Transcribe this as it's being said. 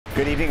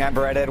Good evening. I'm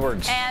Brad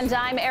Edwards. And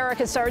I'm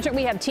Erica Sargent.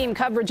 We have team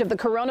coverage of the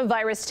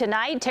coronavirus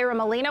tonight. Tara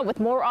Molina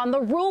with more on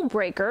the rule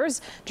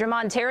breakers.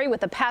 Jermon Terry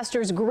with the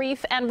pastor's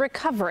grief and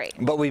recovery.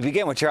 But we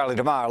begin with Charlie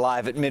DeMar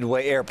live at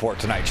Midway Airport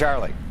tonight.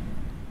 Charlie.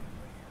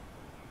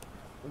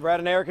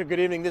 Brad and Erica, good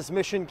evening. This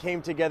mission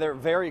came together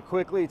very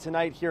quickly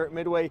tonight here at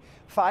Midway.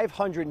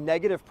 500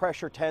 negative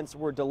pressure tents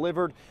were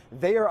delivered.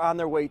 They are on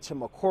their way to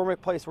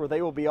McCormick Place, where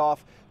they will be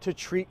off to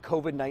treat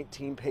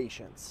COVID-19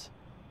 patients.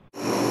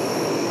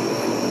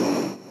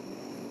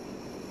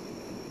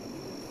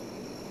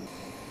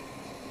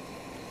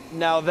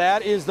 Now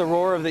that is the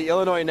roar of the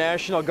Illinois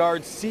National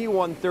Guard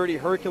C-130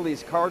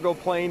 Hercules cargo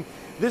plane.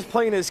 This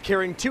plane is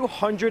carrying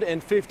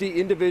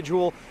 250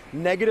 individual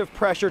negative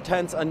pressure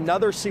tents.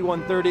 Another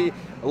C-130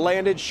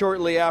 landed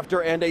shortly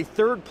after, and a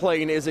third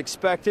plane is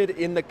expected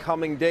in the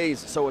coming days.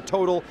 So a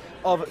total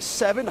of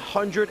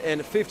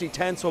 750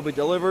 tents will be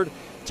delivered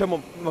to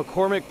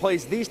McCormick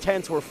Place. These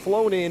tents were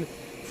flown in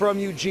from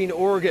Eugene,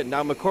 Oregon.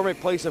 Now McCormick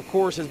Place, of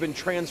course, has been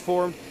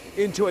transformed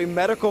into a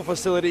medical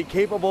facility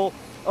capable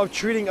of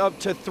treating up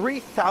to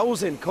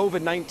 3,000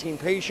 COVID-19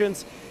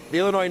 patients. The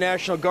Illinois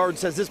National Guard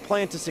says this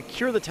plan to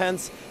secure the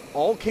tents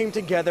all came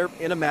together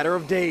in a matter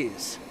of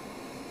days.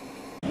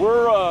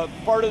 We're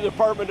part of the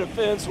Department of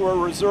Defense. We're a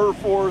reserve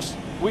force.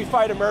 We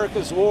fight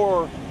America's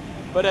war,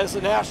 but as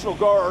the National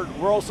Guard,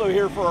 we're also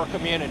here for our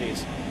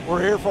communities.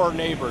 We're here for our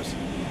neighbors.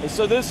 And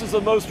so this is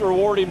the most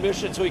rewarding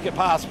missions we could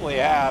possibly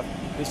have,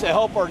 is to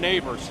help our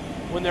neighbors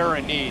when they're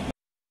in need.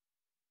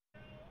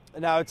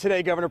 Now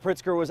today, Governor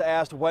Pritzker was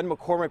asked when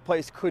McCormick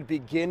Place could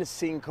begin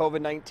seeing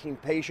COVID-19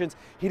 patients.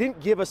 He didn't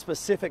give a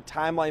specific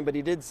timeline, but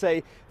he did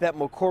say that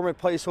McCormick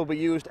Place will be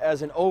used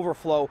as an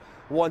overflow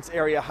once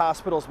area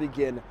hospitals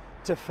begin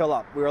to fill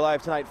up. We are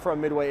live tonight from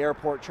Midway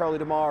Airport. Charlie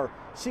DeMar,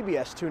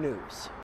 CBS 2 News.